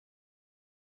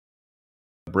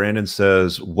Brandon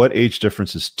says, what age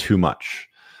difference is too much?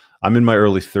 I'm in my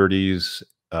early 30s.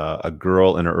 A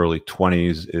girl in her early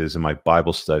 20s is in my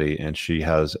Bible study, and she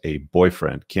has a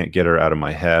boyfriend. Can't get her out of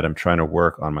my head. I'm trying to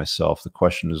work on myself. The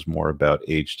question is more about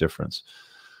age difference.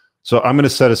 So I'm going to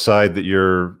set aside that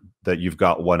you've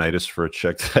got one-itis for a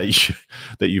chick that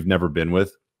you've never been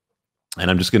with,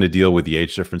 and I'm just going to deal with the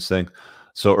age difference thing.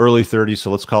 So early 30s,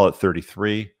 so let's call it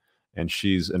 33, and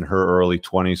she's in her early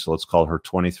 20s, so let's call her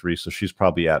 23. So she's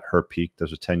probably at her peak.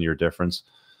 There's a 10-year difference.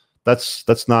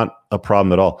 That's not a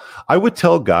problem at all. I would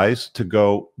tell guys to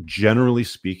go, generally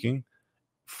speaking,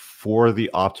 for the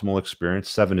optimal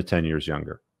experience, 7 to 10 years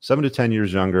younger. 7 to 10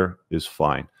 years younger is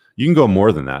fine. You can go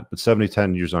more than that, but 7 to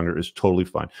 10 years younger is totally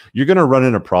fine. You're going to run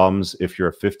into problems if you're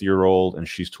a 50-year-old and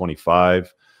she's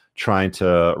 25, trying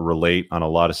to relate on a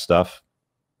lot of stuff,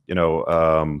 you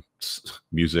know,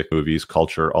 music, movies,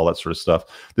 culture, all that sort of stuff.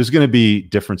 There's going to be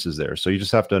differences there. So you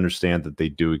just have to understand that they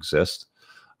do exist.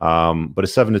 But a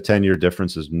 7 to 10 year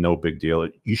difference is no big deal.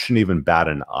 You shouldn't even bat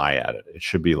an eye at it. It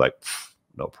should be like,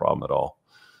 no problem at all.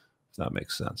 If that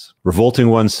makes sense. Revolting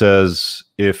One says,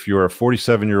 if you're a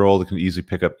 47-year-old, it can easily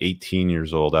pick up 18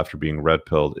 years old after being red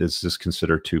pilled. Is this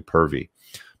considered too pervy?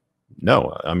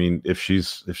 No. I mean,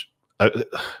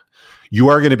 you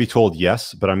are going to be told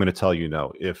yes, but I'm going to tell you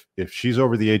no. If she's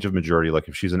over the age of majority, like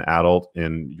if she's an adult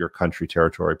in your country,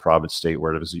 territory, province, state,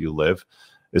 where it is that you live,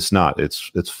 it's not.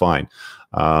 It's fine.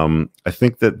 I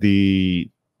think that the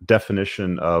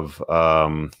definition of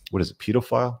what is it,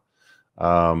 pedophile?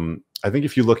 I think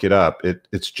if you look it up,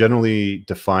 it's generally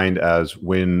defined as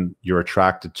when you're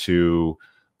attracted to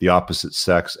the opposite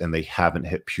sex and they haven't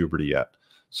hit puberty yet.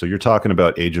 So you're talking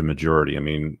about age of majority. I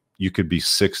mean, you could be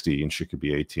 60 and she could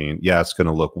be 18. Yeah, it's going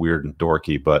to look weird and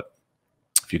dorky, but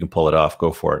if you can pull it off,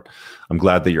 go for it. I'm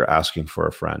glad that you're asking for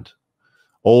a friend.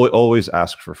 Always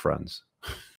ask for friends.